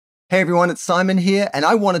Hey everyone, it's Simon here, and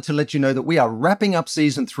I wanted to let you know that we are wrapping up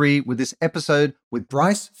season 3 with this episode with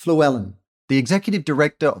Bryce Fluellen, the executive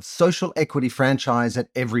director of social equity franchise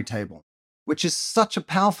at Everytable, which is such a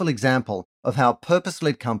powerful example of how a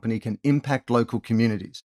purpose-led company can impact local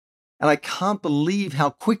communities. And I can't believe how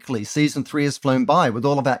quickly season 3 has flown by with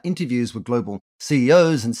all of our interviews with global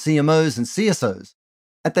CEOs and CMOs and CSOs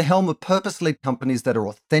at the helm of purpose-led companies that are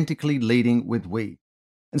authentically leading with we.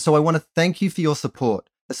 And so I want to thank you for your support,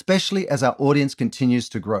 especially as our audience continues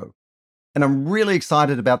to grow. And I'm really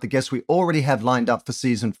excited about the guests we already have lined up for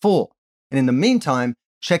season 4. And in the meantime,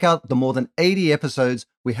 check out the more than 80 episodes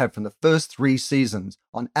we have from the first 3 seasons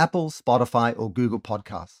on Apple, Spotify, or Google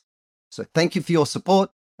Podcasts. So thank you for your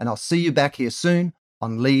support, and I'll see you back here soon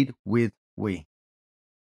on Lead with We.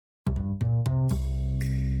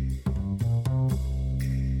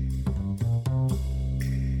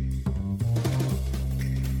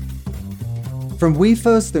 From We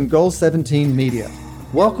First and Goal 17 Media,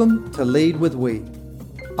 welcome to Lead with We.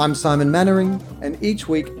 I'm Simon Mannering, and each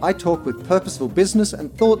week I talk with purposeful business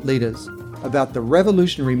and thought leaders about the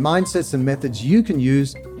revolutionary mindsets and methods you can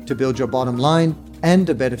use to build your bottom line and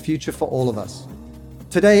a better future for all of us.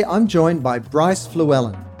 Today I'm joined by Bryce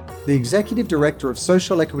Fluellen, the Executive Director of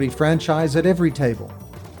Social Equity Franchise at Everytable,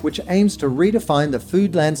 which aims to redefine the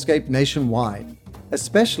food landscape nationwide,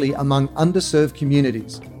 especially among underserved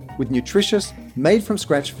communities, with nutritious,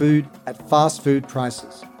 made-from-scratch food at fast food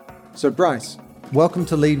prices. So Bryce, welcome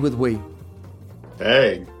to Lead with We.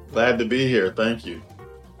 Hey, glad to be here. Thank you.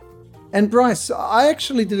 And Bryce, I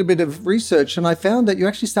actually did a bit of research and I found that you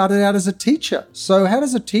actually started out as a teacher. So how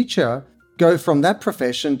does a teacher go from that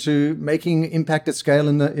profession to making impact at scale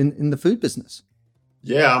in the food business?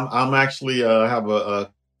 Yeah, I'm actually have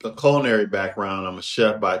a culinary background. I'm a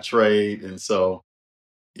chef by trade, and so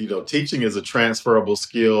teaching is a transferable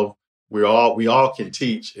skill. We all can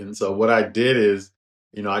teach. And so what I did is,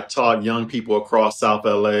 I taught young people across South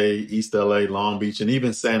LA, East LA, Long Beach, and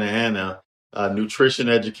even Santa Ana, nutrition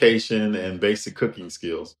education and basic cooking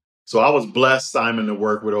skills. So I was blessed, Simon, to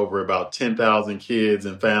work with over about 10,000 kids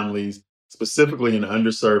and families, specifically in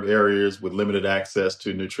underserved areas with limited access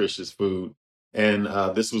to nutritious food. And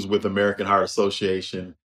this was with American Heart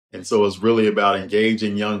Association. And so it was really about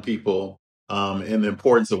engaging young people and the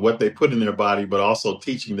importance of what they put in their body, but also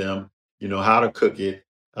teaching them, how to cook it,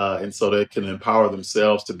 and so they can empower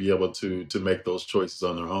themselves to be able to make those choices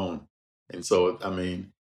on their own. And so,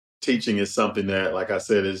 teaching is something that, like I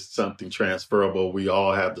said, is something transferable. We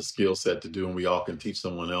all have the skill set to do, and we all can teach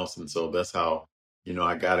someone else. And so that's how,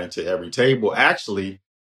 I got into Everytable. Actually,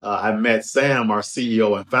 I met Sam, our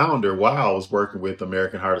CEO and founder, while I was working with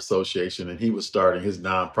American Heart Association, and he was starting his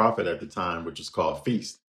nonprofit at the time, which was called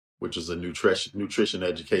Feast, which is a nutrition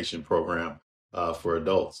education program for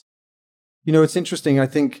adults. It's interesting. I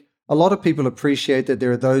think a lot of people appreciate that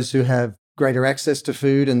there are those who have greater access to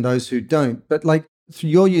food and those who don't. But through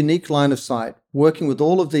your unique line of sight, working with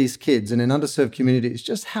all of these kids and in underserved communities,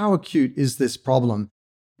 just how acute is this problem?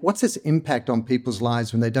 What's its impact on people's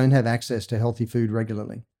lives when they don't have access to healthy food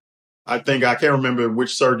regularly? I can't remember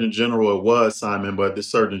which Surgeon General it was, Simon, but the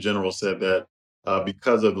Surgeon General said that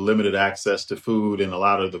because of the limited access to food and a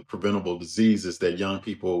lot of the preventable diseases that young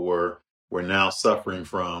people were now suffering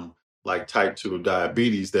from, like type 2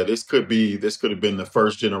 diabetes, that this could have been the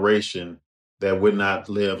first generation that would not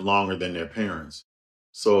live longer than their parents.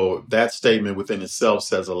 So that statement within itself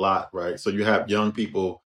says a lot, right? So you have young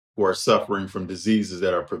people who are suffering from diseases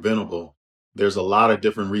that are preventable. There's a lot of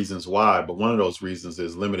different reasons why, but one of those reasons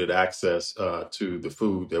is limited access to the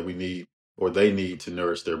food that we need or they need to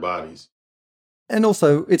nourish their bodies. And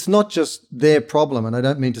also, it's not just their problem, and I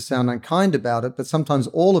don't mean to sound unkind about it, but sometimes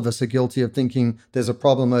all of us are guilty of thinking there's a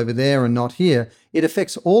problem over there and not here. It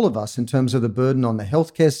affects all of us in terms of the burden on the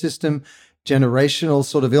healthcare system, generational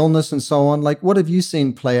sort of illness and so on. What have you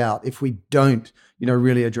seen play out if we don't,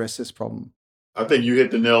 really address this problem? I think you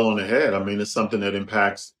hit the nail on the head. It's something that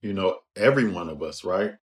impacts, every one of us,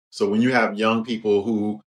 right? So when you have young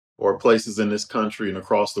people or places in this country and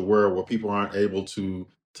across the world where people aren't able to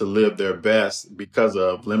live their best because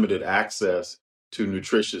of limited access to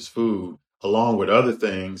nutritious food, along with other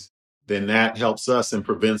things, then that helps us and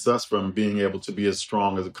prevents us from being able to be as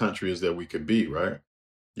strong as a country as that we could be, right?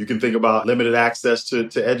 You can think about limited access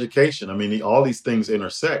to education. All these things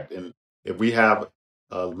intersect. And if we have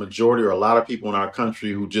a majority or a lot of people in our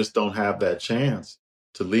country who just don't have that chance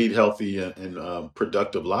to lead healthy and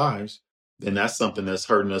productive lives, then that's something that's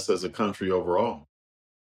hurting us as a country overall.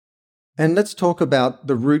 And let's talk about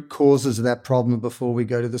the root causes of that problem before we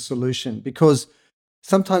go to the solution, because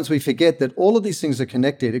sometimes we forget that all of these things are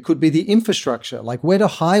connected. It could be the infrastructure, like where do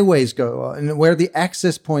highways go and where are the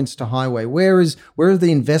access points to highway? Where are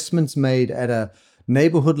the investments made at a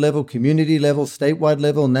neighborhood level, community level, statewide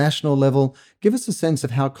level, national level? Give us a sense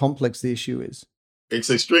of how complex the issue is. It's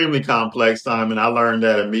extremely complex, Simon. I learned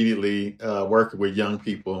that immediately working with young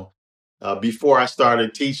people. Before I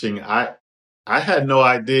started teaching, I had no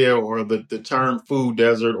idea, or the term food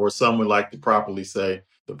desert, or some would like to properly say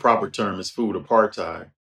the proper term is food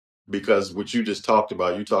apartheid, because what you just talked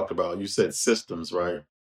about, you said systems, right?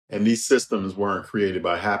 And these systems weren't created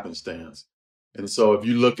by happenstance. And so if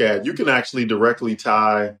you look at, you can actually directly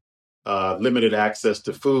tie limited access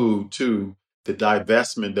to food to the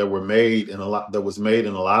divestment that was made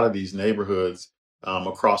in a lot of these neighborhoods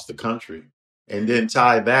across the country, and then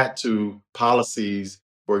tie that to policies,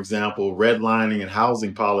 for example, redlining and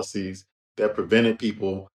housing policies that prevented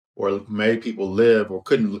people or made people live or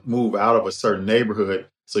couldn't move out of a certain neighborhood.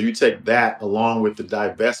 So you take that along with the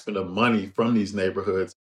divestment of money from these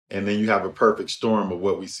neighborhoods, and then you have a perfect storm of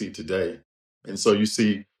what we see today. And so you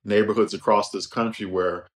see neighborhoods across this country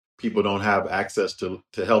where people don't have access to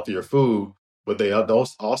healthier food, but they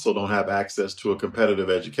also don't have access to a competitive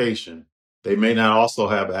education. They may not also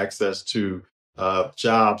have access to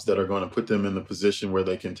jobs that are going to put them in the position where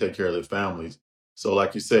they can take care of their families. So,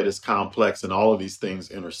 like you said, it's complex and all of these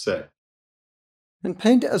things intersect. And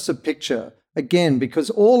paint us a picture, again, because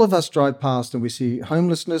all of us drive past and we see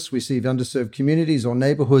homelessness, we see underserved communities or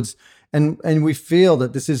neighborhoods, and we feel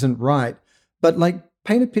that this isn't right. But like,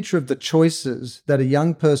 paint a picture of the choices that a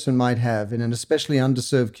young person might have in an especially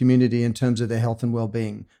underserved community in terms of their health and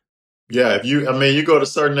well-being. Yeah, you go to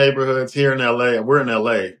certain neighborhoods here in LA, and we're in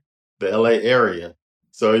LA, the LA area.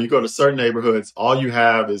 So you go to certain neighborhoods, all you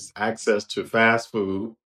have is access to fast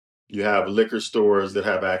food. You have liquor stores that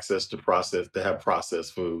have access to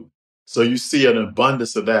processed food. So you see an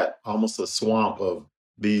abundance of that, almost a swamp of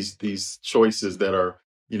these choices that are,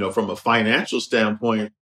 from a financial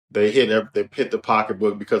standpoint, they hit the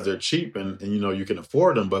pocketbook because they're cheap and you can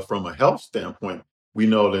afford them. But from a health standpoint, we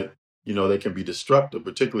know that they can be destructive,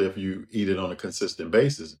 particularly if you eat it on a consistent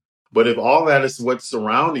basis. But if all that is what's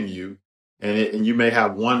surrounding you, and you may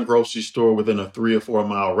have one grocery store within a 3 or 4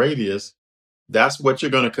 mile radius, that's what you're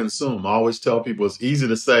going to consume. I always tell people it's easy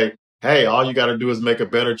to say, hey, all you got to do is make a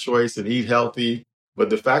better choice and eat healthy. But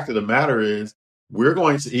the fact of the matter is, we're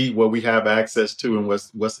going to eat what we have access to and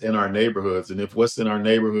what's in our neighborhoods. And if what's in our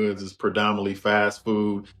neighborhoods is predominantly fast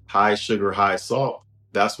food, high sugar, high salt,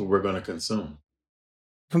 that's what we're going to consume.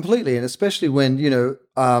 Completely. And especially when,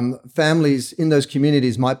 families in those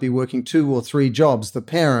communities might be working 2 or 3 jobs, the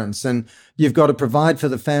parents, and you've got to provide for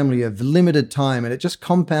the family of limited time, and it just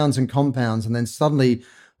compounds and compounds. And then suddenly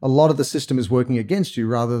a lot of the system is working against you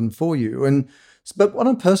rather than for you. But on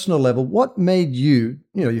a personal level, what made you,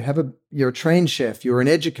 you're a trained chef, you're an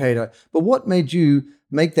educator, but what made you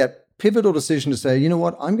make that pivotal decision to say, you know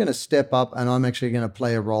what, I'm going to step up and I'm actually going to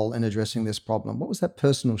play a role in addressing this problem? What was that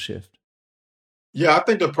personal shift? Yeah, I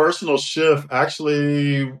think the personal shift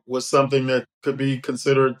actually was something that could be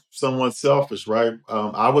considered somewhat selfish, right?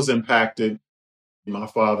 I was impacted. My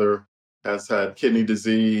father has had kidney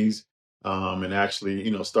disease, and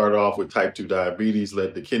actually, started off with type 2 diabetes,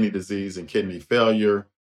 led to kidney disease and kidney failure.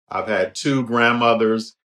 I've had 2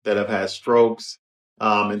 grandmothers that have had strokes.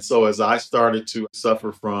 And so as I started to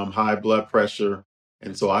suffer from high blood pressure,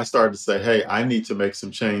 and so I started to say, hey, I need to make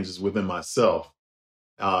some changes within myself.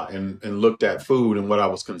 And looked at food and what I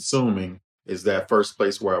was consuming is that first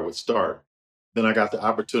place where I would start. Then I got the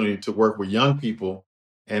opportunity to work with young people.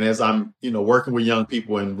 And as I'm, working with young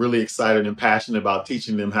people and really excited and passionate about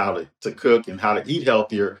teaching them how to cook and how to eat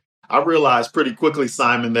healthier, I realized pretty quickly,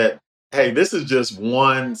 Simon, that, hey, this is just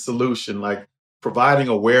one solution, like providing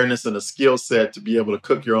awareness and a skill set to be able to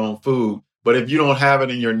cook your own food. But if you don't have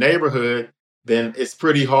it in your neighborhood, then it's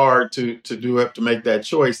pretty hard to make that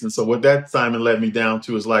choice. And so what that, Simon, led me down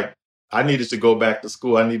to is like, I needed to go back to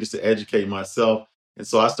school. I needed to educate myself. And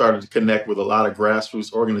so I started to connect with a lot of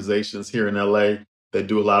grassroots organizations here in LA that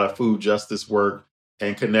do a lot of food justice work,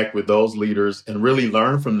 and connect with those leaders and really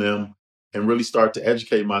learn from them and really start to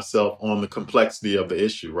educate myself on the complexity of the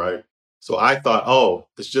issue, right? So I thought, oh,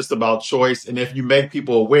 it's just about choice. And if you make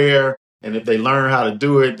people aware and if they learn how to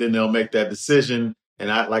do it, then they'll make that decision. And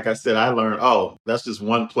like I said, I learned, oh, that's just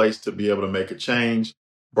one place to be able to make a change.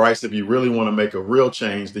 Bryce, if you really want to make a real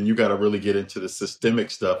change, then you got to really get into the systemic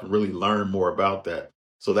stuff and really learn more about that.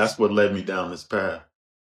 So that's what led me down this path.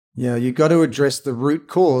 Yeah, you got to address the root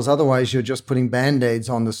cause. Otherwise, you're just putting Band-Aids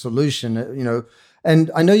on the solution.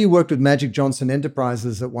 And I know you worked with Magic Johnson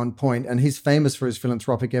Enterprises at one point, and he's famous for his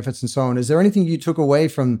philanthropic efforts and so on. Is there anything you took away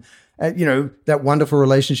from, that wonderful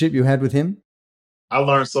relationship you had with him? I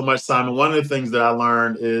learned so much, Simon. One of the things that I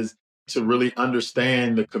learned is to really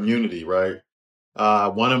understand the community, right?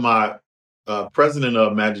 One of my president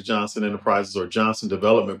of Magic Johnson Enterprises, or Johnson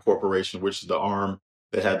Development Corporation, which is the arm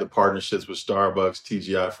that had the partnerships with Starbucks,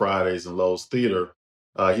 TGI Fridays, and Lowe's Theater.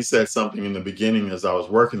 He said something in the beginning as I was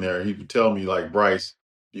working there. He would tell me, like, Bryce,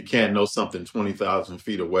 you can't know something 20,000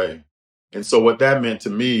 feet away. And so what that meant to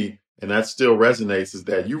me, and that still resonates, is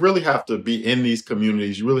that you really have to be in these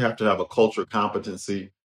communities. You really have to have a culture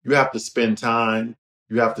competency. You have to spend time.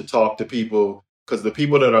 You have to talk to people, because the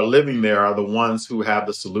people that are living there are the ones who have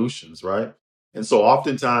the solutions, right? And so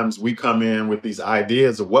oftentimes we come in with these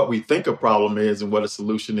ideas of what we think a problem is and what a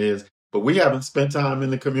solution is, but we haven't spent time in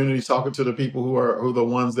the community talking to the people who are the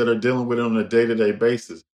ones that are dealing with it on a day-to-day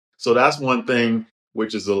basis. So that's one thing,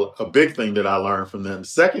 which is a big thing that I learned from them. The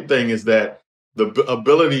second thing is that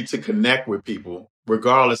ability to connect with people,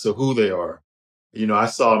 regardless of who they are. I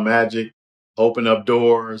saw Magic open up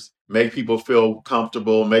doors, make people feel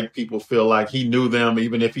comfortable, make people feel like he knew them,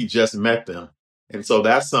 even if he just met them. And so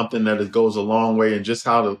that's something that goes a long way in just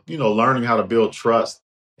how to, learning how to build trust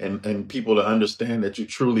and people to understand that you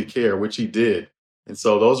truly care, which he did. And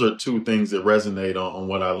so those are two things that resonate on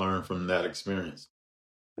what I learned from that experience.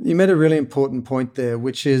 You made a really important point there,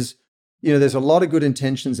 which is, there's a lot of good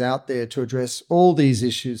intentions out there to address all these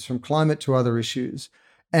issues, from climate to other issues.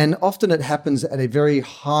 And often it happens at a very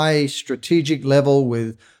high strategic level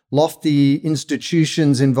with lofty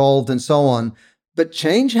institutions involved and so on. But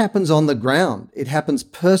change happens on the ground. It happens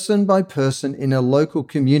person by person in a local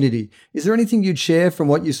community. Is there anything you'd share from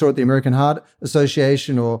what you saw at the American Heart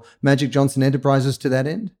Association or Magic Johnson Enterprises to that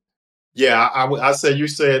end? Yeah, I said you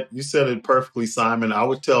said it perfectly, Simon. I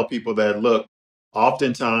would tell people that, look,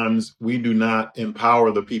 oftentimes we do not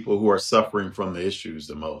empower the people who are suffering from the issues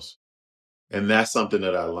the most. And that's something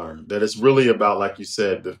that I learned, that it's really about, like you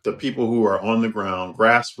said, the people who are on the ground,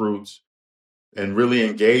 grassroots, and really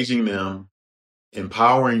engaging them,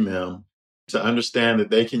 empowering them to understand that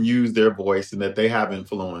they can use their voice and that they have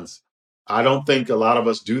influence. I don't think a lot of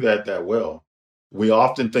us do that well. We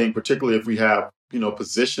often think, particularly if we have,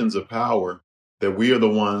 positions of power, that we are the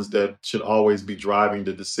ones that should always be driving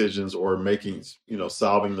the decisions or making,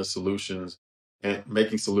 solving the solutions and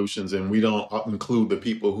making solutions. And we don't include the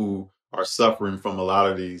people who are suffering from a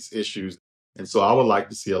lot of these issues. And so I would like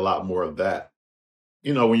to see a lot more of that.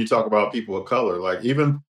 When you talk about people of color, like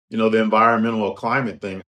even, the environmental or climate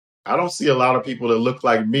thing, I don't see a lot of people that look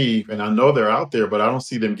like me, and I know they're out there, but I don't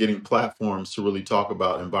see them getting platforms to really talk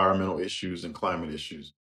about environmental issues and climate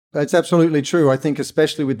issues. That's absolutely true. I think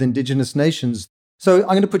especially with Indigenous nations. So I'm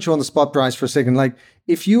going to put you on the spot, Bryce, for a second. Like,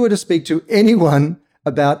 if you were to speak to anyone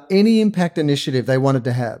about any impact initiative they wanted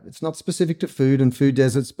to have, it's not specific to food and food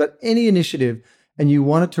deserts, but any initiative, and you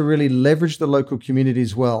wanted to really leverage the local community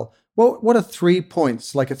as well, what are 3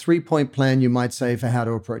 points, like a 3-point plan you might say for how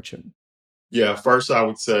to approach it? Yeah, first I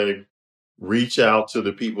would say reach out to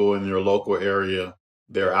the people in your local area.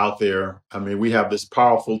 They're out there. I mean, we have this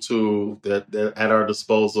powerful tool that at our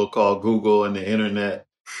disposal called Google and the internet,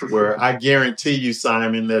 where I guarantee you,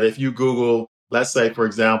 Simon, that if you Google, let's say, for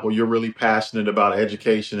example, you're really passionate about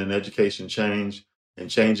education and education change and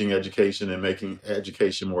changing education and making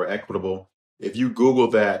education more equitable. If you Google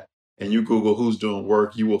that and you Google who's doing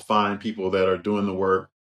work, you will find people that are doing the work.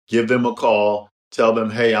 Give them a call. Tell them,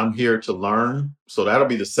 hey, I'm here to learn. So that'll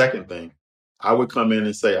be the second thing. I would come in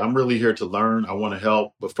and say, I'm really here to learn. I want to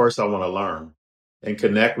help, but first I want to learn and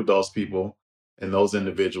connect with those people and those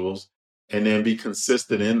individuals, and then be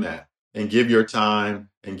consistent in that and give your time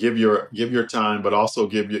and give your time, but also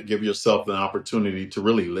give yourself an opportunity to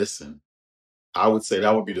really listen. I would say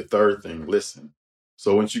that would be the third thing, listen.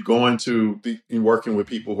 So once you go into working with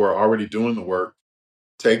people who are already doing the work,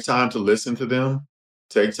 take time to listen to them,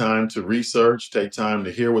 take time to research, take time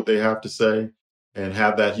to hear what they have to say, and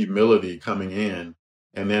have that humility coming in.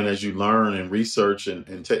 And then as you learn and research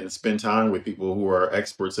and spend time with people who are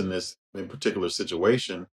experts in this in particular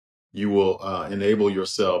situation, you will enable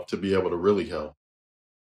yourself to be able to really help.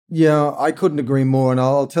 Yeah, I couldn't agree more. And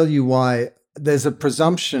I'll tell you why. There's a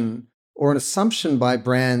presumption or an assumption by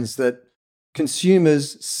brands that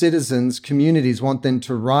consumers, citizens, communities want them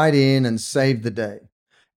to ride in and save the day.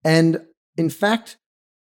 And in fact,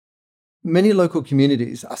 many local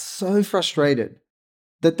communities are so frustrated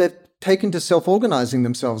that they've taken to self-organizing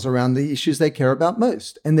themselves around the issues they care about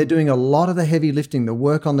most. And they're doing a lot of the heavy lifting, the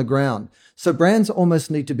work on the ground. So brands almost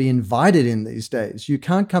need to be invited in these days. You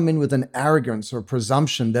can't come in with an arrogance or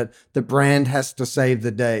presumption that the brand has to save the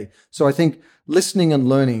day. So I think listening and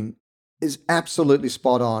learning is absolutely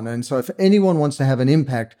spot on. And so if anyone wants to have an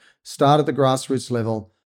impact, start at the grassroots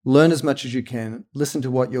level, learn as much as you can, listen to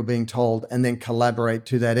what you're being told, and then collaborate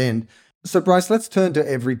to that end. So Bryce, let's turn to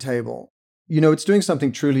Everytable. It's doing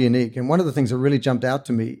something truly unique. And one of the things that really jumped out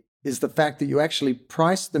to me is the fact that you actually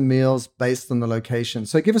price the meals based on the location.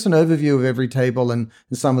 So give us an overview of Everytable and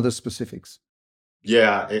some of the specifics.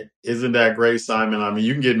 Yeah, isn't that great, Simon? I mean,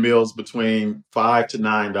 you can get meals between $5 to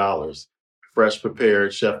 $9, fresh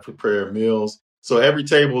prepared, chef prepared meals. So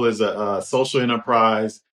Everytable is a social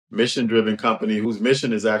enterprise, mission driven company whose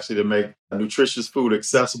mission is actually to make nutritious food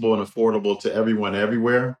accessible and affordable to everyone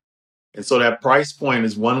everywhere. And so that price point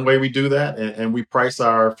is one way we do that. And we price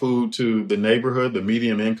our food to the neighborhood, the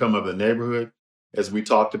median income of the neighborhood, as we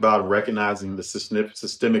talked about, recognizing the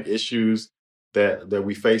systemic issues that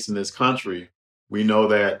we face in this country. We know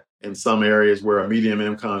that in some areas where a median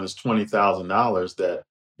income is $20,000, that,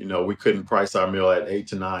 we couldn't price our meal at $8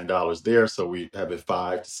 to $9 there. So we have it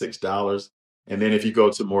 $5 to $6. And then if you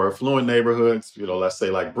go to more affluent neighborhoods, let's say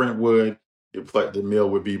like Brentwood, the meal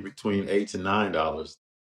would be between $8 to $9.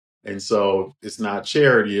 And so it's not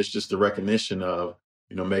charity, it's just the recognition of,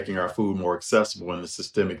 making our food more accessible and the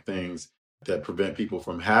systemic things that prevent people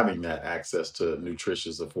from having that access to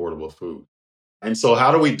nutritious, affordable food. And so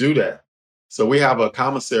how do we do that? So we have a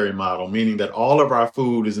commissary model, meaning that all of our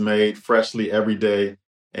food is made freshly every day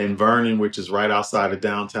in Vernon, which is right outside of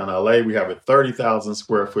downtown LA. We have a 30,000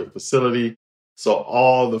 square foot facility. So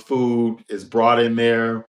all the food is brought in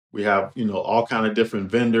there. We have, all kind of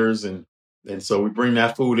different vendors and so we bring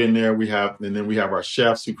that food in there. And then we have our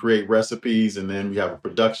chefs who create recipes. And then we have a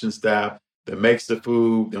production staff that makes the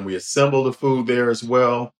food. And we assemble the food there as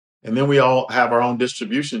well. And then we all have our own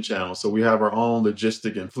distribution channel. So we have our own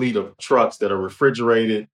logistic and fleet of trucks that are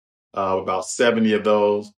refrigerated, about 70 of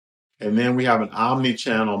those. And then we have an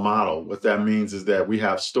omni-channel model. What that means is that we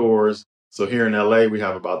have stores. So here in LA, we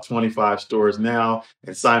have about 25 stores now.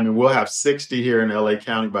 And Simon, we'll have 60 here in LA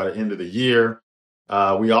County by the end of the year.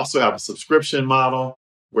 We also have a subscription model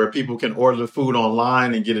where people can order the food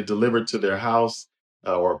online and get it delivered to their house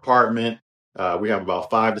or apartment. We have about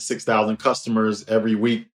 5,000 to 6,000 customers every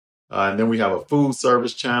week. And then we have a food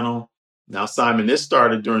service channel. Now, Simon, this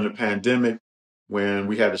started during the pandemic when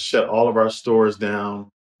we had to shut all of our stores down.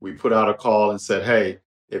 We put out a call and said, hey,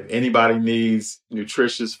 if anybody needs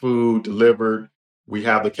nutritious food delivered, we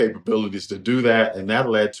have the capabilities to do that. And that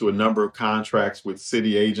led to a number of contracts with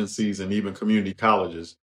city agencies and even community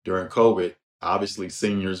colleges during COVID. Obviously,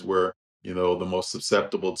 seniors were, the most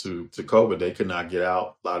susceptible to COVID. They could not get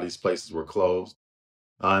out. A lot of these places were closed.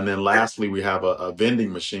 And then lastly, we have a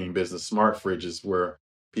vending machine business, Smart Fridges, where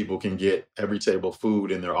people can get Everytable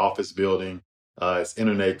food in their office building. It's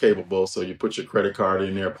internet capable. So you put your credit card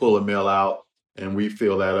in there, pull a meal out, and we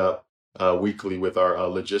fill that up weekly with our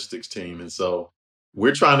logistics team. And so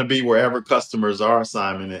we're trying to be wherever customers are,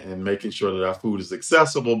 Simon, and making sure that our food is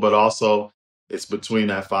accessible, but also it's between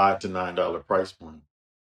that $5 to $9 price point.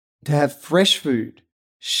 To have fresh food,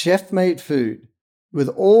 chef-made food, with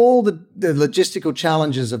all the logistical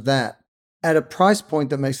challenges of that, at a price point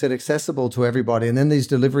that makes it accessible to everybody, and then these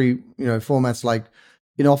delivery, formats like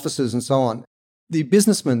in offices and so on. The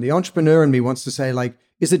businessman, the entrepreneur in me wants to say,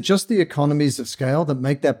 is it just the economies of scale that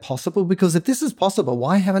make that possible? Because if this is possible,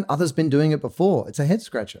 why haven't others been doing it before? It's a head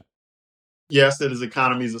scratcher. Yes, it is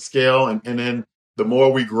economies of scale. And then the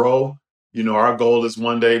more we grow, our goal is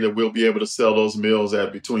one day that we'll be able to sell those meals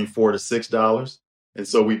at between $4 to $6. And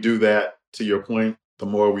so we do that, to your point, the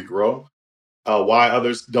more we grow. Why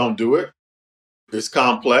others don't do it? It's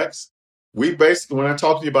complex. We basically, when I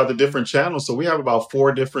talk to you about the different channels, so we have about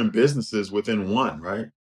 4 different businesses within one, right?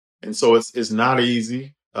 And so it's not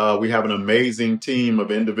easy. We have an amazing team of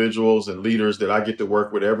individuals and leaders that I get to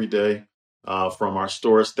work with every day, from our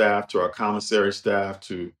store staff to our commissary staff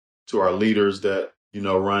to our leaders that,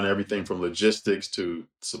 run everything from logistics to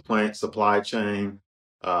supply chain,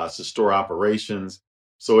 to store operations.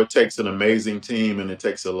 So it takes an amazing team and it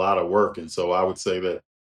takes a lot of work. And so I would say that,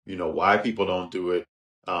 why people don't do it,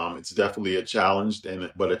 it's definitely a challenge,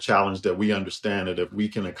 but a challenge that we understand that if we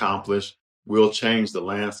can accomplish, we'll change the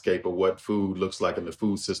landscape of what food looks like in the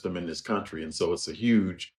food system in this country. And so it's a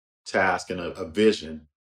huge task and a vision.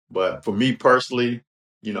 But for me personally,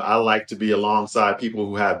 I like to be alongside people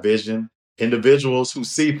who have vision, individuals who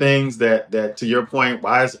see things that to your point,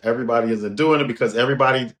 why is everybody isn't doing it? Because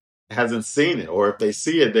everybody hasn't seen it, or if they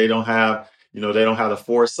see it, they don't have they don't have the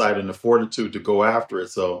foresight and the fortitude to go after it.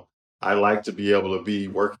 So I like to be able to be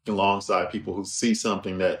working alongside people who see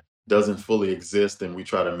something that doesn't fully exist, and we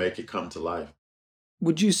try to make it come to life.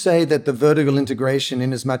 Would you say that the vertical integration,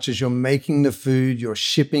 in as much as you're making the food, you're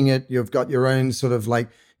shipping it, you've got your own sort of like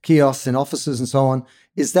kiosks and offices and so on,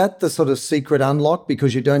 is that the sort of secret unlock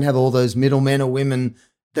because you don't have all those middlemen or women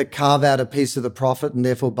that carve out a piece of the profit and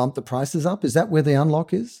therefore bump the prices up? Is that where the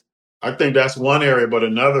unlock is? I think that's one area, but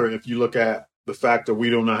another, if you look at the fact that we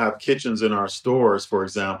do not have kitchens in our stores, for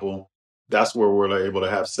example, that's where we're able to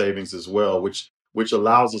have savings as well, which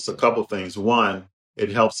allows us a couple things. One, it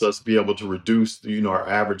helps us be able to reduce, our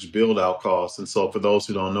average build out costs. And so for those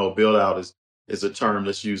who don't know, build out is a term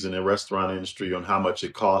that's used in the restaurant industry on how much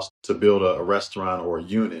it costs to build a restaurant or a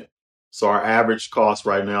unit. So our average cost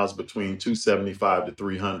right now is between 275 to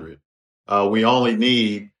 300. We only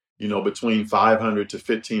need, between 500 to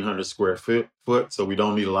 1500 square foot. So we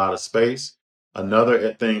don't need a lot of space.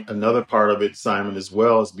 Another part of it, Simon, as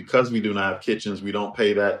well, is because we do not have kitchens, we don't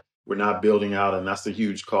pay that. We're not building out, and that's a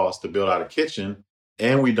huge cost to build out a kitchen.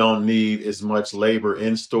 And we don't need as much labor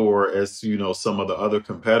in store as, some of the other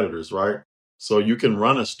competitors, right? So you can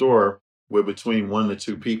run a store with between 1 to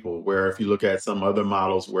 2 people, where if you look at some other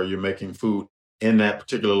models where you're making food in that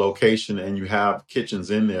particular location and you have kitchens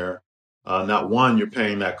in there, not one, you're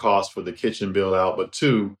paying that cost for the kitchen build out, but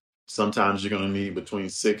two, sometimes you're going to need between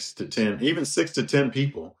 6 to 10, even 6 to 10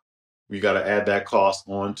 people. You got to add that cost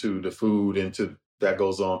onto the food and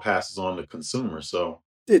that passes on to consumers. So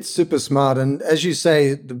it's super smart. And as you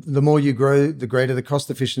say, the more you grow, the greater the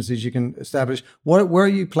cost efficiencies you can establish. Where are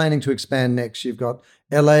you planning to expand next? You've got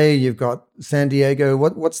LA, you've got San Diego.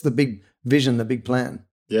 What's the big vision, the big plan?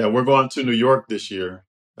 Yeah, we're going to New York this year.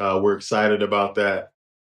 We're excited about that.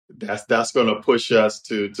 That's going to push us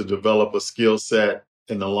to develop a skill set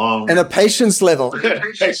in the long and a patience level. And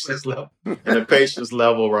a patience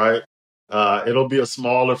level, right? It'll be a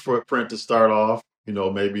smaller footprint to start off,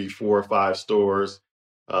 maybe 4 or 5 stores,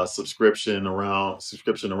 subscription around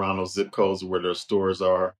those zip codes where their stores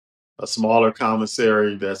are. A smaller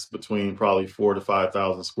commissary that's between probably 4 to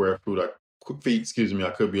 5,000 square feet. Excuse me, I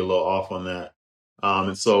could be a little off on that.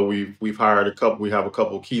 And so we've hired a couple. We have a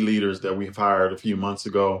couple key leaders that we've hired a few months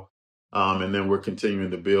ago, and then we're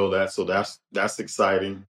continuing to build that. So that's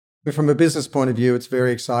exciting. From a business point of view, it's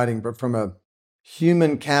very exciting. But from a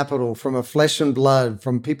human capital, from a flesh and blood,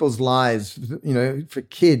 from people's lives, for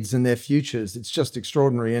kids and their futures, it's just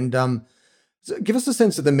extraordinary. And so give us a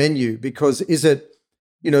sense of the menu, because is it,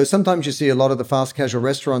 sometimes you see a lot of the fast casual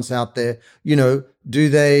restaurants out there. Do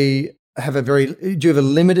they have do you have a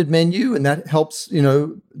limited menu and that helps,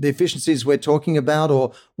 the efficiencies we're talking about,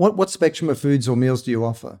 or what spectrum of foods or meals do you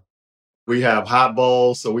offer? We have hot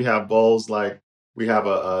bowls. So we have bowls like we have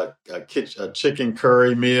a chicken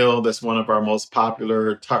curry meal. That's one of our most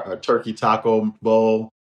popular, turkey taco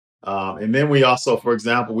bowl. And then we also, for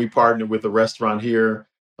example, we partnered with a restaurant here,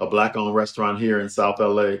 a Black-owned restaurant here in South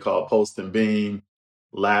LA called Post and Bean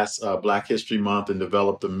last Black History Month, and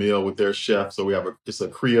developed a meal with their chef. So it's a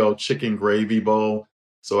Creole chicken gravy bowl.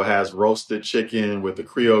 So it has roasted chicken with the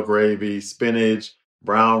Creole gravy, spinach,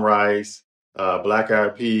 brown rice,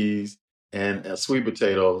 black-eyed peas, and sweet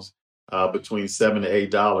potatoes, between $7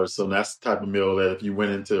 to $8. So that's the type of meal that if you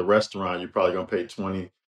went into a restaurant, you're probably going to pay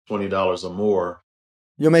 $20 or more.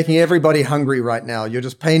 You're making everybody hungry right now. You're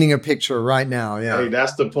just painting a picture right now. Yeah. Hey,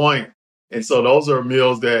 that's the point. And so those are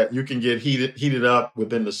meals that you can get heated up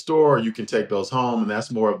within the store. You can take those home, and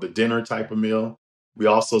that's more of the dinner type of meal. We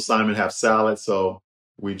also, Simon, have salad. So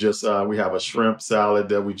we have a shrimp salad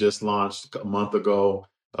that we just launched a month ago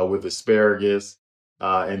with asparagus.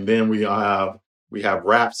 And then we have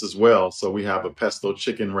wraps as well. So we have a pesto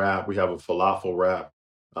chicken wrap. We have a falafel wrap,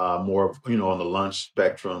 more, on the lunch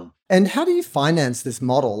spectrum. And how do you finance this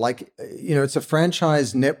model? Like, it's a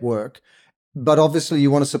franchise network, but obviously you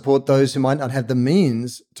want to support those who might not have the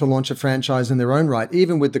means to launch a franchise in their own right,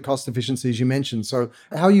 even with the cost efficiencies you mentioned. So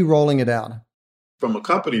how are you rolling it out? From a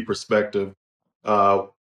company perspective,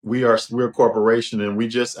 we're a corporation, and we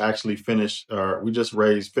just actually finished a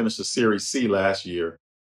Series C last year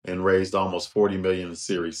and raised almost 40 million in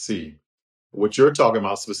Series C. What you're talking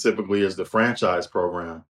about specifically is the franchise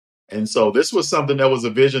program. And so this was something that was a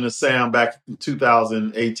vision of Sam back in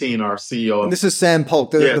 2018, our CEO. And this is Sam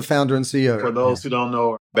Polk, the founder and CEO. For those who don't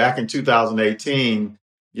know, back in 2018,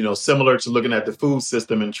 similar to looking at the food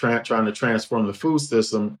system and trying to transform the food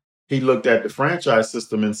system, he looked at the franchise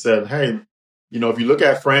system and said, hey, if you look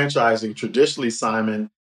at franchising traditionally, Simon,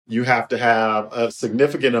 you have to have a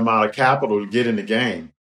significant amount of capital to get in the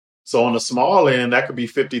game. So on the small end, that could be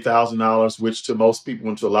 $50,000, which to most people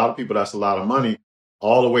and to a lot of people, that's a lot of money.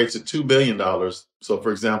 all the way to $2 billion. So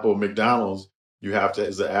for example, McDonald's, you have to,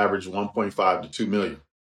 is an average 1.5 to 2 million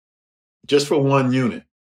just for one unit.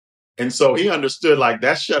 And so he understood like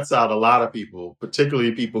that shuts out a lot of people,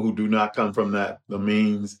 particularly people who do not come from the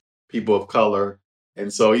means, people of color.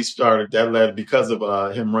 And so he started, that led, because of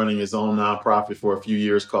him running his own nonprofit for a few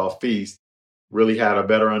years called Feast, really had a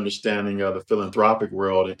better understanding of the philanthropic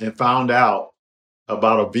world and found out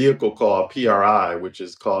about a vehicle called PRI, which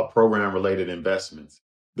is called Program Related Investments.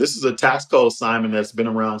 This is a tax code, Simon, that's been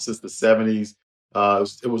around since the 70s.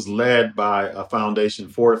 It was led by a foundation,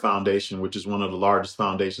 Ford Foundation, which is one of the largest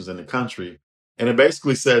foundations in the country. And it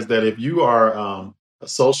basically says that if you are a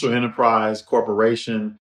social enterprise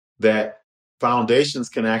corporation, that foundations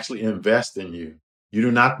can actually invest in you. You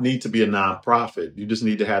do not need to be a nonprofit. You just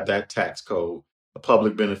need to have that tax code, a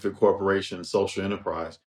public benefit corporation, social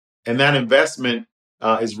enterprise. And that investment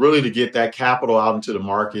is really to get that capital out into the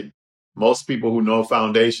market. Most people who know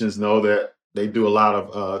foundations know that they do a lot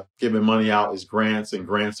of giving money out as grants, and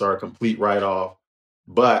grants are a complete write-off.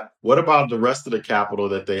 But what about the rest of the capital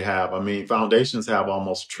that they have? I mean, foundations have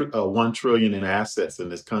almost 1 trillion in assets in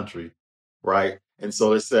this country, right? And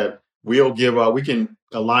so they said, we can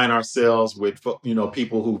align ourselves with,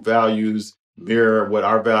 people who values mirror what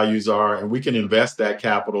our values are, and we can invest that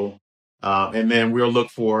capital. And then we'll look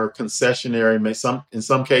for concessionary, in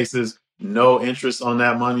some cases, no interest on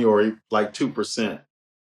that money, or like 2%.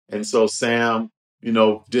 And so Sam,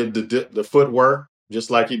 did the footwork, just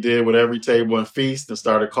like he did with every table and Feast, and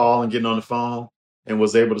started calling, getting on the phone, and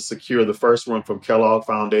was able to secure the first one from Kellogg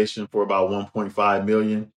Foundation for about 1.5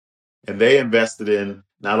 million. And they invested in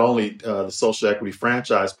not only the social equity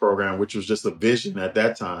franchise program, which was just a vision at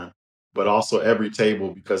that time, but also every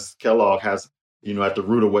table, because Kellogg has, at the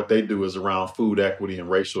root of what they do is around food equity and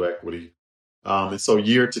racial equity. And so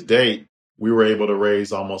year to date, we were able to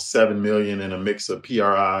raise almost 7 million in a mix of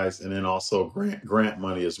PRIs and then also grant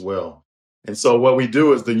money as well. And so what we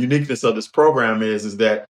do is, the uniqueness of this program is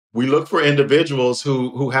that we look for individuals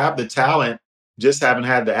who have the talent, just haven't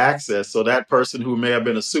had the access. So that person who may have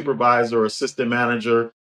been a supervisor or assistant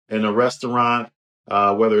manager in a restaurant,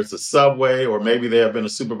 whether it's a Subway, or maybe they have been a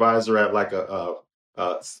supervisor at like a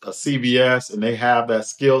CVS, and they have that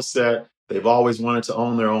skill set. They've always wanted to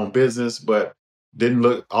own their own business, but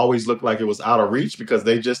didn't always look like it was out of reach because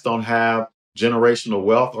they just don't have generational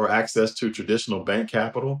wealth or access to traditional bank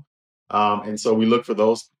capital. And so we look for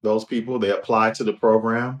those people. They apply to the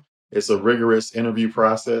program. It's a rigorous interview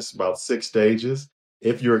process, about 6 stages.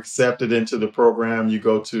 If you're accepted into the program, you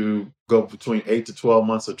go between 8 to 12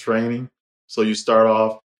 months of training. So you start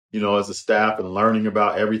off, as a staff and learning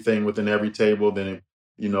about everything within every table. Then,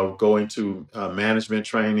 go into management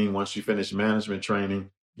training. Once you finish management training,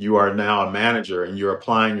 you are now a manager, and you're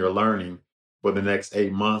applying your learning for the next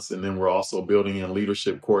 8 months. And then we're also building in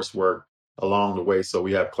leadership coursework along the way. So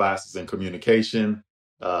we have classes in communication,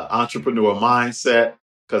 entrepreneur mindset,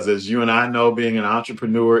 because as you and I know, being an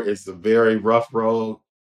entrepreneur is a very rough road.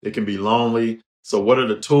 It can be lonely. So what are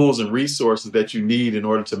the tools and resources that you need in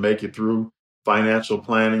order to make it through financial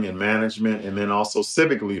planning and management, and then also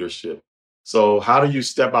civic leadership? So how do you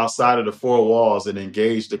step outside of the 4 walls and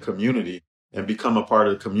engage the community and become a part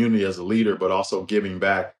of the community as a leader, but also giving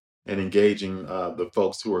back and engaging the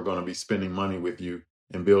folks who are going to be spending money with you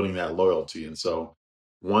and building that loyalty? And so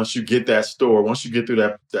once you get once you get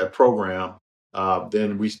through that program,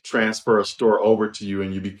 then we transfer a store over to you,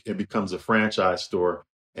 and it becomes a franchise store.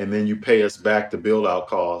 And then you pay us back the build out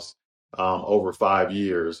costs over 5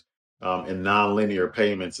 years in nonlinear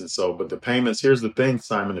payments. And so, but the payments, here's the thing,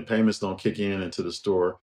 Simon, the payments don't kick in until the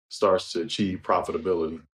store starts to achieve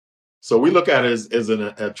profitability. So we look at it as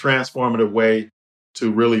a transformative way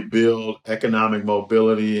to really build economic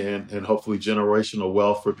mobility and hopefully generational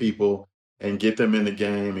wealth for people, and get them in the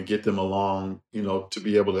game and get them along, to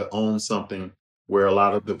be able to own something where a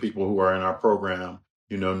lot of the people who are in our program,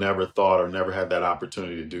 never thought or never had that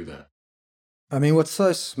opportunity to do that. I mean, what's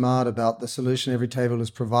so smart about the solution Every Table is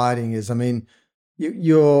providing is,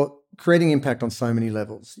 you're creating impact on so many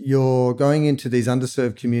levels. You're going into these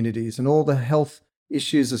underserved communities and all the health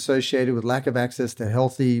issues associated with lack of access to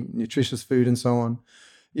healthy, nutritious food and so on.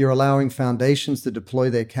 You're allowing foundations to deploy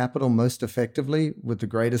their capital most effectively with the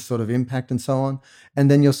greatest sort of impact and so on. And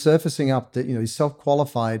then you're surfacing up the,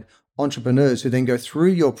 self-qualified entrepreneurs who then go through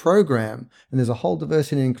your program, and there's a whole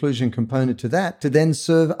diversity and inclusion component to that, to then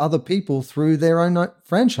serve other people through their own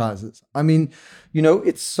franchises.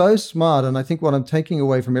 It's so smart. And I think what I'm taking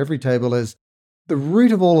away from Every Table is the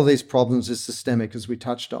root of all of these problems is systemic, as we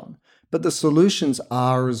touched on, but the solutions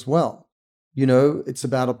are as well. It's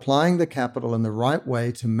about applying the capital in the right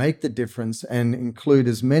way to make the difference and include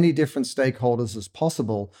as many different stakeholders as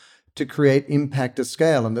possible to create impact at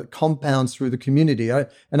scale and that compounds through the community.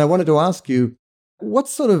 And I wanted to ask you, what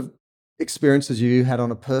sort of experiences you had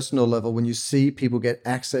on a personal level when you see people get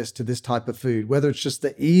access to this type of food, whether it's just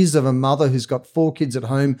the ease of a mother who's got 4 kids at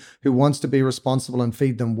home who wants to be responsible and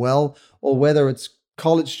feed them well, or whether it's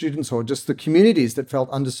college students or just the communities that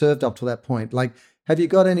felt underserved up to that point? Like, have you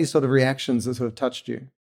got any sort of reactions that sort of touched you?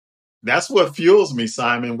 That's what fuels me,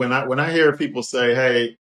 Simon. When I hear people say,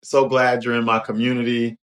 "Hey, so glad you're in my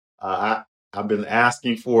community. I've been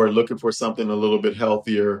asking for it, looking for something a little bit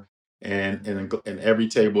healthier, and every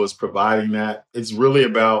table is providing that." It's really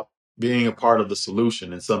about being a part of the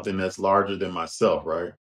solution and something that's larger than myself,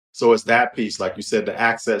 right? So it's that piece, like you said, the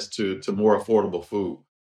access to more affordable food.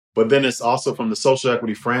 But then it's also from the Social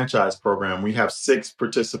Equity Franchise Program. We have 6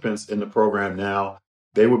 participants in the program now.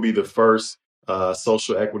 They will be the first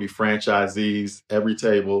social equity franchisees every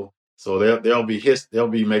table. So they'll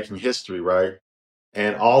be making history, right?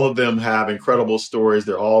 And all of them have incredible stories.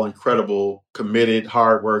 They're all incredible, committed,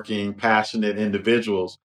 hardworking, passionate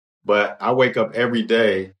individuals. But I wake up every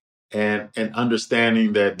day and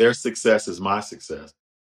understanding that their success is my success.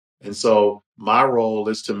 And so my role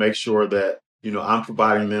is to make sure that, I'm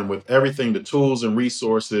providing them with everything, the tools and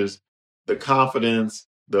resources, the confidence,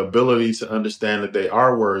 the ability to understand that they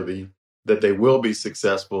are worthy, that they will be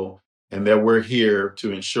successful, and that we're here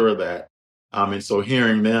to ensure that. And so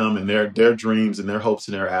hearing them and their dreams and their hopes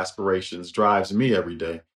and their aspirations drives me every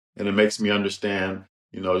day. And it makes me understand,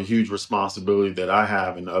 the huge responsibility that I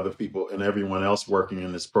have and other people and everyone else working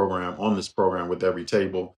in this program, on this program with every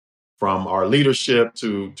table, from our leadership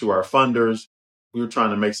to our funders. We were trying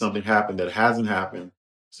to make something happen that hasn't happened.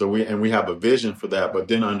 So we have a vision for that, but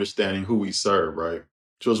then understanding who we serve, right?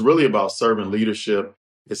 So it's really about servant leadership.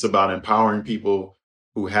 It's about empowering people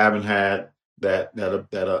who haven't had that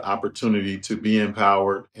opportunity to be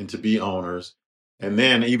empowered and to be owners. And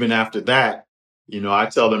then even after that, I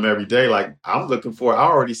tell them every day, like, I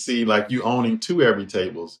already see like you owning 2 every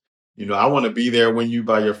tables. I want to be there when you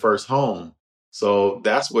buy your first home. So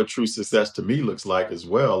that's what true success to me looks like as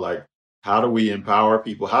well. Like, how do we empower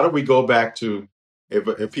people? How do we go back to,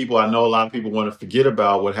 if people, I know a lot of people want to forget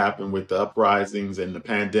about what happened with the uprisings and the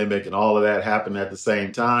pandemic and all of that happened at the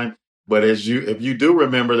same time. But if you do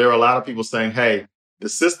remember, there are a lot of people saying, "Hey, the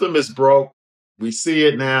system is broke. We see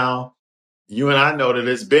it now. You and I know that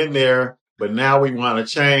it's been there, but now we want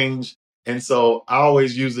to change." And so I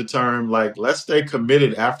always use the term like, let's stay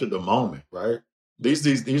committed after the moment, right?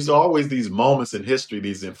 These are always these moments in history,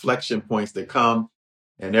 these inflection points that come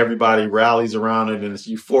and everybody rallies around it and it's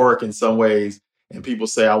euphoric in some ways. And people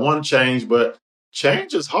say, "I want to change," but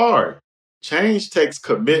change is hard. Change takes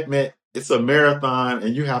commitment. It's a marathon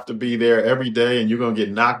and you have to be there every day and you're going to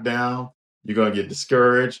get knocked down. You're going to get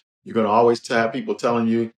discouraged. You're going to always have people telling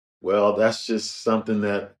you, "Well, that's just something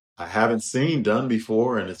that I haven't seen done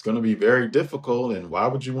before and it's going to be very difficult. And why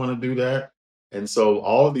would you want to do that?" And so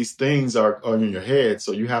all of these things are in your head.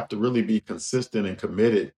 So you have to really be consistent and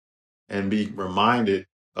committed and be reminded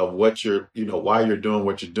of why you're doing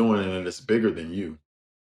what you're doing and it's bigger than you.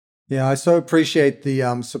 Yeah, I so appreciate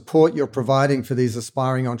the support you're providing for these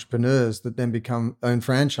aspiring entrepreneurs that then own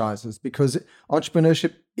franchises, because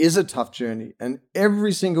entrepreneurship is a tough journey and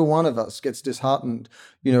every single one of us gets disheartened,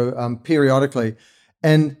 periodically.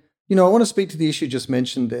 And, I want to speak to the issue just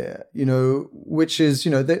mentioned there, which is,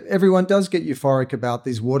 that everyone does get euphoric about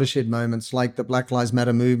these watershed moments like the Black Lives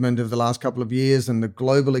Matter movement of the last couple of years and the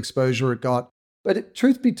global exposure it got. But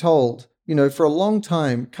truth be told, for a long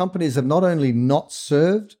time, companies have not only not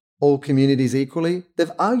served all communities equally,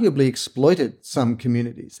 they've arguably exploited some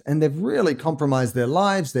communities and they've really compromised their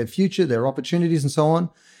lives, their future, their opportunities, and so on.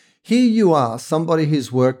 Here you are, somebody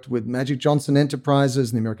who's worked with Magic Johnson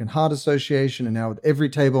Enterprises and the American Heart Association and now with Every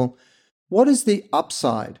Table. What is the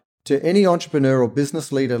upside to any entrepreneur or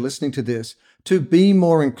business leader listening to this to be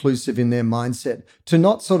more inclusive in their mindset, to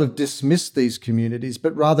not sort of dismiss these communities,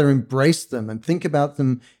 but rather embrace them and think about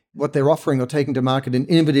them, what they're offering or taking to market in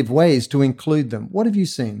innovative ways to include them? What have you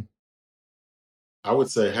seen? I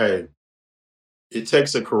would say, hey, it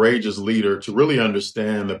takes a courageous leader to really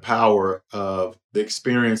understand the power of the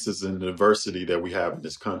experiences and the diversity that we have in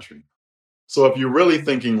this country. So if you're really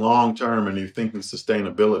thinking long term and you're thinking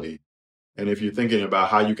sustainability, and if you're thinking about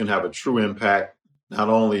how you can have a true impact, not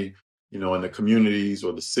only, in the communities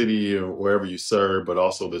or the city or wherever you serve, but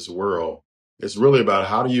also this world, it's really about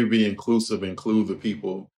how do you be inclusive, include the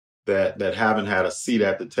people that haven't had a seat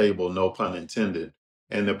at the table, no pun intended,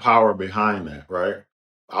 and the power behind that, right?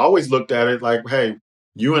 I always looked at it like, hey,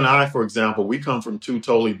 You and I, for example, we come from two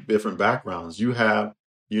totally different backgrounds. You've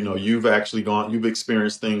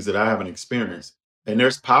experienced things that I haven't experienced. And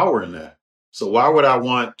there's power in that. So why would I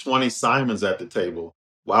want 20 Simons at the table?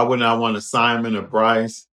 Why wouldn't I want a Simon, a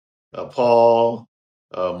Bryce, a Paul,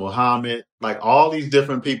 Muhammad, like all these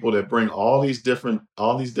different people that bring all these different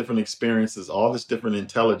experiences, all this different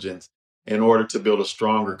intelligence in order to build a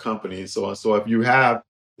stronger company. So if you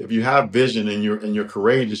have vision and you're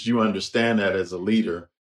courageous, you understand that as a leader,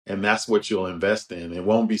 and that's what you'll invest in. It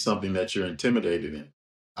won't be something that you're intimidated in.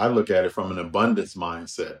 I look at it from an abundance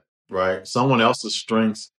mindset, right? Someone else's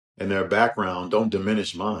strengths and their background don't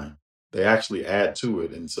diminish mine. They actually add to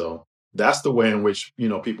it. And so that's the way in which,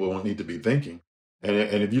 people will need to be thinking. And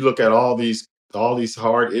if you look at all these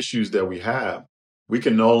hard issues that we have, we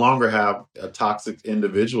can no longer have a toxic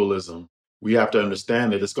individualism. We have to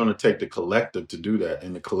understand that it's going to take the collective to do that.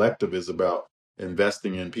 And the collective is about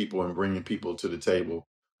investing in people and bringing people to the table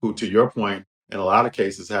who, to your point, in a lot of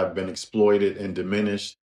cases have been exploited and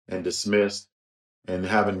diminished and dismissed and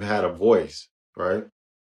haven't had a voice, right?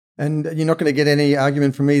 And you're not going to get any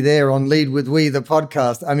argument from me there on Lead with We, the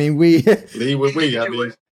podcast. I mean, we Lead with we. I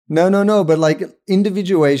mean, no, but like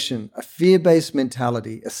individuation, a fear-based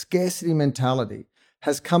mentality, a scarcity mentality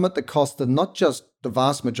has come at the cost of not just the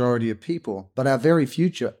vast majority of people, but our very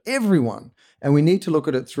future, everyone. And we need to look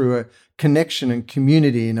at it through a connection and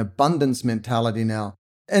community and abundance mentality now.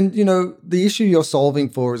 And, the issue you're solving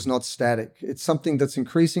for is not static. It's something that's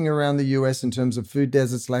increasing around the US in terms of food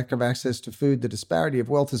deserts, lack of access to food. The disparity of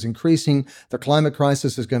wealth is increasing. The climate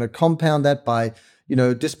crisis is going to compound that by,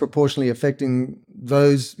 disproportionately affecting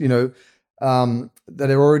those, that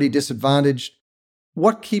are already disadvantaged.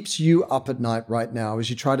 What keeps you up at night right now as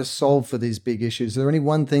you try to solve for these big issues? Is there any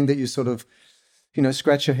one thing that you sort of,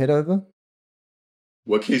 scratch your head over?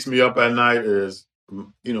 what keeps me up at night is,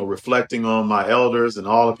 reflecting on my elders and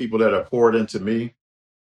all the people that have poured into me,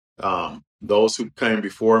 those who came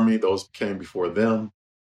before me, those who came before them,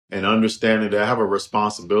 and understanding that I have a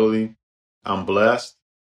responsibility. I'm blessed.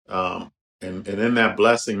 And in that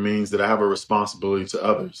blessing means that I have a responsibility to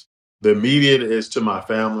others. The immediate is to my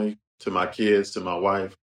family, to my kids, to my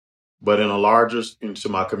wife, but in a larger, into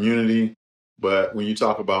my community. But when you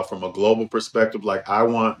talk about from a global perspective, like I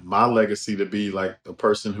want my legacy to be like a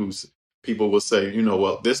person who's people will say,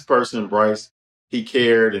 well, this person, Bryce, he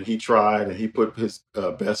cared and he tried and he put his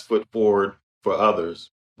best foot forward for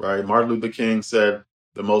others, right? Martin Luther King said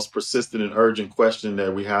the most persistent and urgent question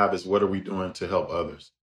that we have is what are we doing to help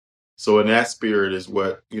others? So in that spirit is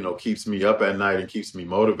what, keeps me up at night and keeps me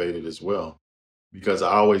motivated as well. Because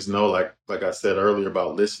I always know, like I said earlier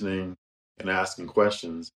about listening and asking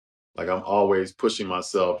questions, like I'm always pushing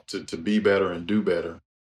myself to be better and do better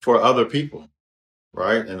for other people,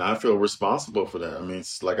 right? And I feel responsible for that. I mean,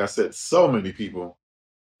 like I said, so many people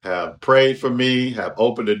have prayed for me, have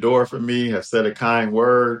opened the door for me, have said a kind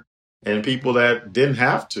word, and people that didn't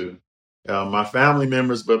have to. My family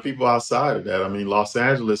members, but people outside of that. I mean, Los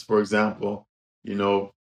Angeles, for example, you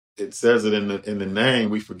know, it says it in the name.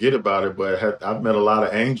 We forget about it, but I've met a lot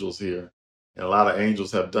of angels here, and a lot of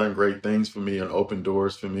angels have done great things for me and opened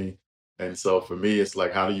doors for me. And so for me, it's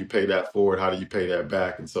like, how do you pay that forward? How do you pay that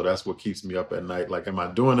back? And so that's what keeps me up at night. Like, am I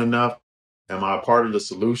doing enough? Am I a part of the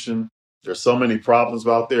solution? There's so many problems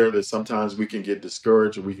out there that sometimes we can get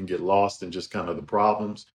discouraged or we can get lost in just kind of the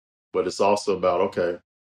problems. But it's also about, okay,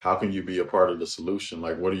 how can you be a part of the solution?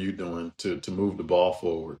 Like, what are you doing to move the ball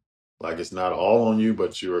forward? Like, it's not all on you,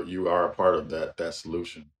 but you are a part of that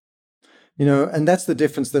solution. And that's the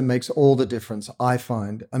difference that makes all the difference, I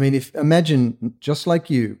find. I mean, if imagine just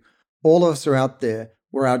like you, all of us are out there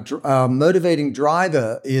where our motivating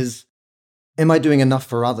driver is, am I doing enough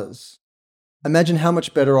for others? Imagine how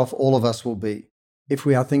much better off all of us will be if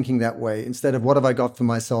we are thinking that way, instead of what have I got for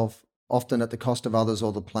myself, often at the cost of others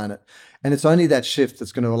or the planet. And it's only that shift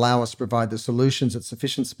that's going to allow us to provide the solutions at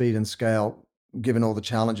sufficient speed and scale, given all the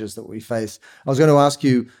challenges that we face. I was going to ask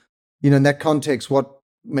you, in that context, what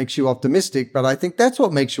makes you optimistic? But I think that's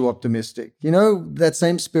what makes you optimistic. That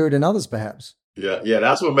same spirit in others, perhaps. Yeah,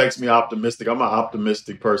 that's what makes me optimistic. I'm an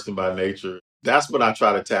optimistic person by nature. That's what I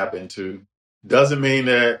try to tap into. Doesn't mean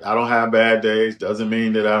that I don't have bad days. Doesn't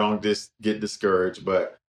mean that I don't just get discouraged.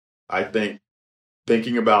 But I think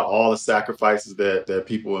thinking about all the sacrifices that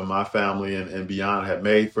people in my family and beyond have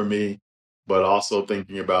made for me, but also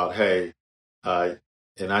thinking about, hey,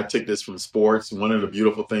 and I took this from sports. One of the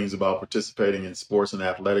beautiful things about participating in sports and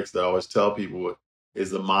athletics that I always tell people is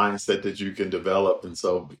the mindset that you can develop. And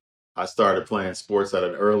so I started playing sports at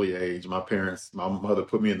an early age. My mother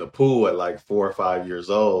put me in the pool at like 4 or 5 years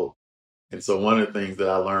old. And so one of the things that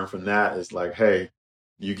I learned from that is like, hey,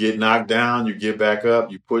 You get knocked down, you get back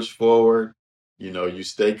up, you push forward, you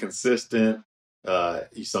stay consistent.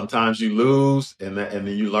 Sometimes you lose, and then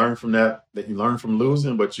you learn from that you learn from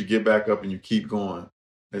losing, but you get back up and you keep going.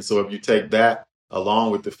 And so if you take that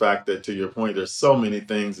along with the fact that, to your point, there's so many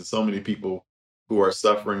things and so many people who are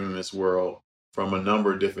suffering in this world from a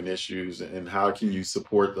number of different issues, and how can you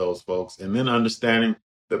support those folks? And then understanding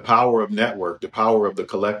the power of network, the power of the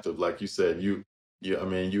collective, like you said, you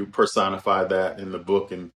personify that in the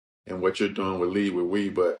book and what you're doing with Lead with We.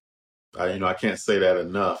 But I can't say that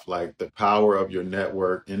enough. Like the power of your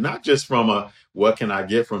network, and not just from what can I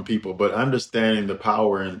get from people, but understanding the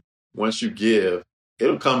power. And once you give,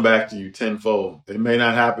 it'll come back to you tenfold. It may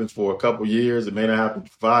not happen for a couple years. It may not happen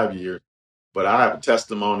for 5 years, but I have a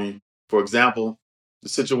testimony. For example, the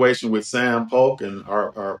situation with Sam Polk and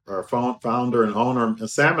our founder and owner. And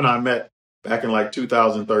Sam and I met back in like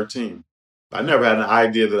 2013. I never had an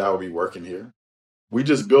idea that I would be working here. We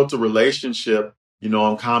just built a relationship,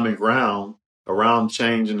 on common ground around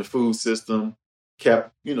change in the food system,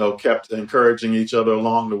 kept encouraging each other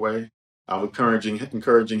along the way. I was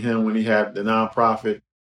encouraging him when he had the nonprofit.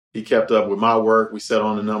 He kept up with my work. We sat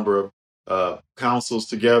on a number of councils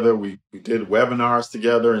together. We did webinars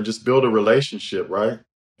together and just built a relationship, right?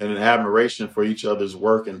 And an admiration for each other's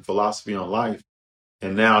work and philosophy on life.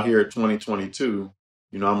 And now here at 2022,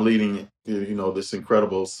 I'm leading, this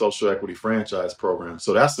incredible social equity franchise program.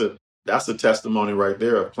 So that's a testimony right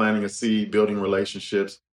there of planting a seed, building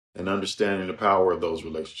relationships, and understanding the power of those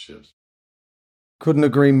relationships. Couldn't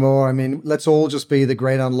agree more. I mean, let's all just be the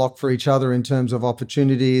great unlock for each other in terms of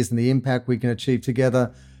opportunities and the impact we can achieve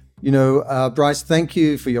together. Bryce, thank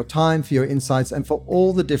you for your time, for your insights, and for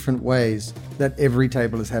all the different ways that every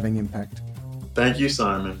table is having impact. Thank you,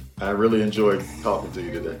 Simon. I really enjoyed talking to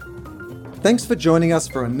you today. Thanks for joining us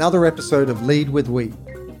for another episode of Lead with We.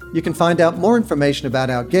 You can find out more information about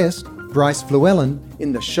our guest, Bryce Fluellen,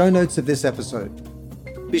 in the show notes of this episode.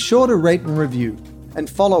 Be sure to rate and review, and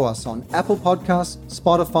follow us on Apple Podcasts,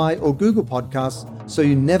 Spotify, or Google Podcasts so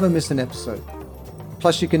you never miss an episode.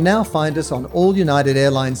 Plus, you can now find us on all United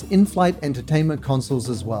Airlines in-flight entertainment consoles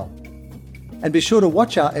as well. And be sure to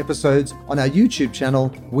watch our episodes on our YouTube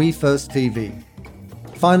channel, We First TV.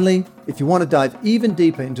 Finally, if you want to dive even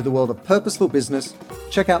deeper into the world of purposeful business,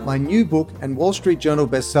 check out my new book and Wall Street Journal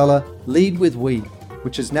bestseller, Lead with We,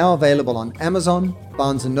 which is now available on Amazon,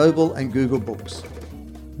 Barnes & Noble, and Google Books.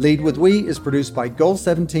 Lead with We is produced by Goal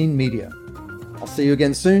 17 Media. I'll see you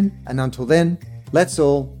again soon, and until then, let's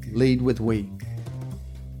all lead with We.